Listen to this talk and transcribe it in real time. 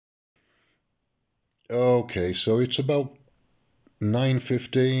Okay, so it's about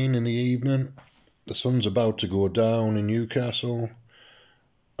 9:15 in the evening. The sun's about to go down in Newcastle.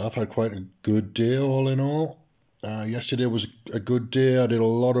 I've had quite a good day all in all. Yesterday was a good day. I did a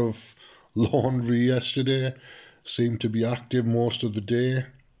lot of laundry yesterday. Seemed to be active most of the day.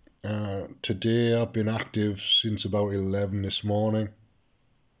 Today I've been active since about 11 this morning.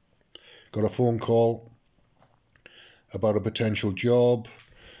 Got a phone call about a potential job.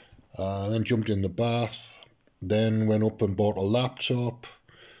 Then jumped in the bath. Then went up and bought a laptop.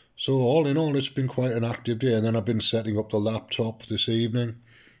 So all in all, it's been quite an active day. And then I've been setting up the laptop this evening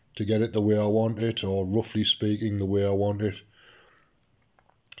to get it the way I want it, or roughly speaking, the way I want it.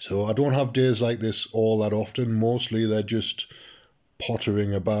 So I don't have days like this all that often. Mostly they're just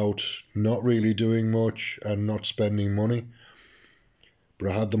pottering about, not really doing much and not spending money. But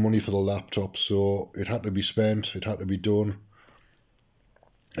I had the money for the laptop, so it had to be spent, it had to be done.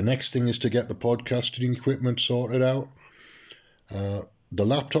 The next thing is to get the podcasting equipment sorted out. The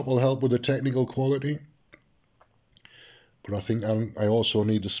laptop will help with the technical quality, but I think I also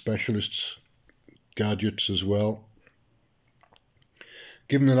need the specialist gadgets as well.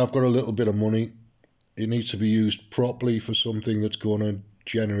 Given that I've got a little bit of money, it needs to be used properly for something that's going to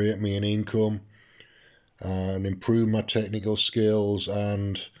generate me an income and improve my technical skills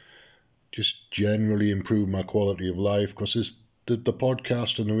and just generally improve my quality of life, because the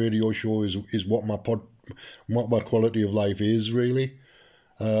podcast and the radio show is what my quality of life is really.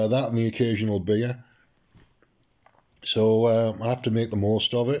 That and the occasional beer. So I have to make the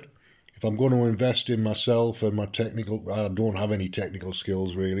most of it. If I'm going to invest in myself and my technical, I don't have any technical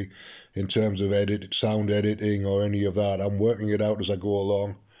skills really in terms of sound editing or any of that. I'm working it out as I go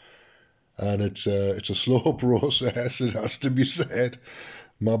along, and it's a slow process. It has to be said.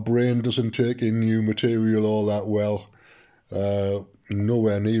 My brain doesn't take in new material all that well.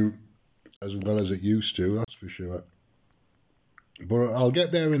 Nowhere near as well as it used to, that's for sure. But I'll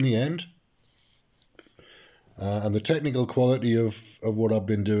get there in the end. And the technical quality of what I've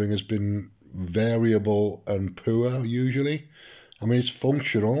been doing has been variable and poor usually. I mean, it's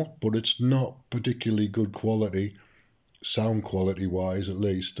functional, but it's not particularly good quality, sound quality wise at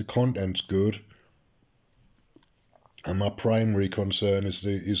least. The content's good, and my primary concern is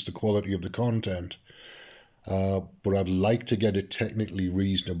the quality of the content. But I'd like to get it technically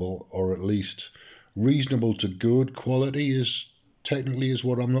reasonable, or at least reasonable to good quality is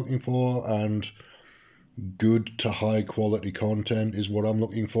what I'm looking for, and good to high quality content is what I'm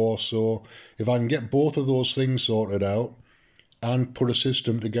looking for. So if I can get both of those things sorted out and put a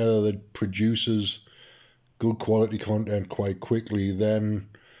system together that produces good quality content quite quickly, then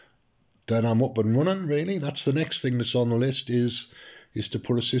I'm up and running really. That's the next thing that's on the list is to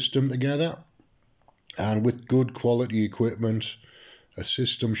put a system together. And with good quality equipment, a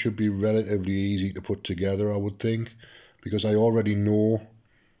system should be relatively easy to put together, I would think, because I already know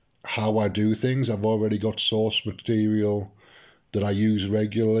how I do things. I've already got source material that I use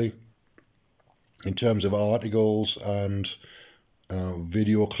regularly in terms of articles and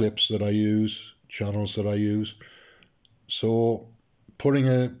video clips that I use, channels that I use. So putting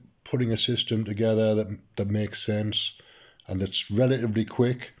a system together that makes sense and that's relatively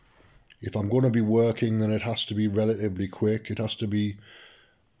quick. If I'm going to be working, then it has to be relatively quick. It has to be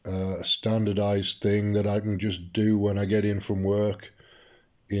a standardized thing that I can just do when I get in from work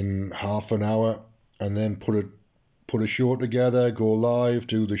in half an hour, and then put a show together, go live,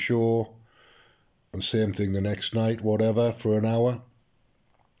 do the show, and same thing the next night, whatever, for an hour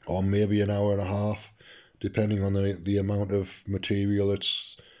or maybe an hour and a half, depending on the amount of material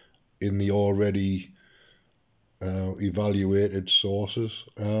that's in the already evaluated sources.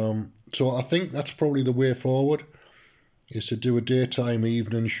 So I think that's probably the way forward, is to do a daytime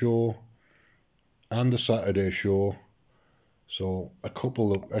evening show and the Saturday show. So a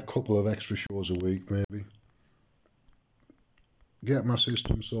couple of extra shows a week maybe. Get my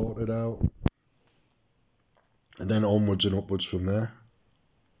system sorted out, and then onwards and upwards from there.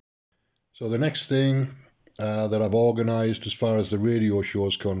 So the next thing that I've organised as far as the radio show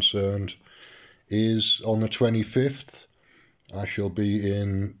is concerned is on the 25th. I shall be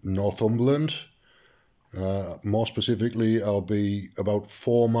in Northumberland. More specifically, I'll be about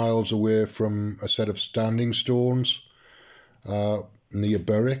 4 miles away from a set of standing stones near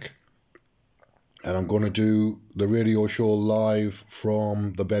Berwick, and I'm going to do the radio show live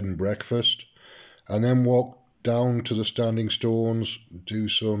from the bed and breakfast, and then walk down to the standing stones, do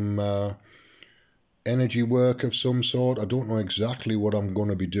some energy work of some sort. I don't know exactly what I'm going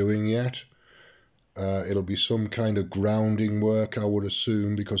to be doing yet. It'll be some kind of grounding work, I would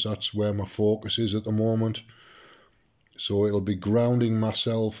assume, because that's where my focus is at the moment. So it'll be grounding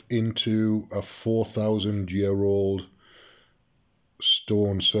myself into a 4,000-year-old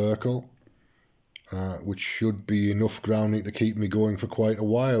stone circle, which should be enough grounding to keep me going for quite a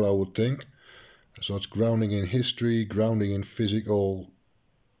while, I would think. So it's grounding in history, grounding in physical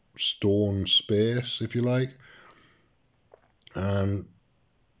stone space, if you like. And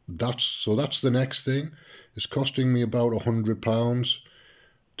that's the next thing. It's costing me about £100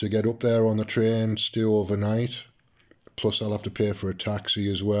 to get up there on the train, stay overnight. Plus I'll have to pay for a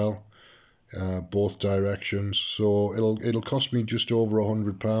taxi as well, both directions. So it'll cost me just over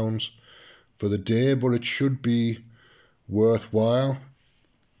 £100 for the day, but it should be worthwhile.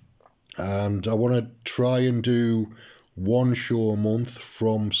 And I want to try and do one show a month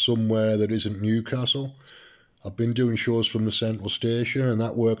from somewhere that isn't Newcastle. I've been doing shows from the central station and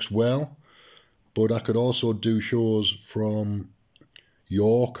that works well, but I could also do shows from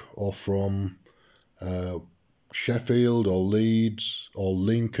York or from Sheffield or Leeds or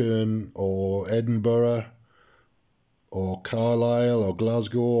Lincoln or Edinburgh or Carlisle or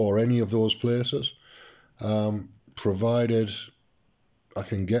Glasgow or any of those places, provided I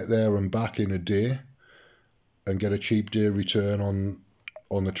can get there and back in a day and get a cheap day return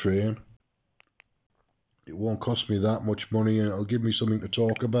on the train. It won't cost me that much money and it'll give me something to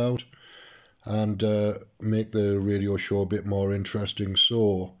talk about and make the radio show a bit more interesting.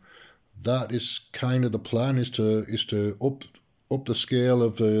 So that is kind of the plan, is to up the scale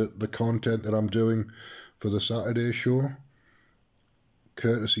of the content that I'm doing for the Saturday show,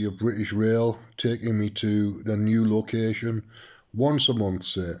 courtesy of British Rail, taking me to the new location once a month.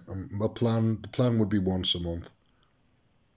 Say the plan would be once a month.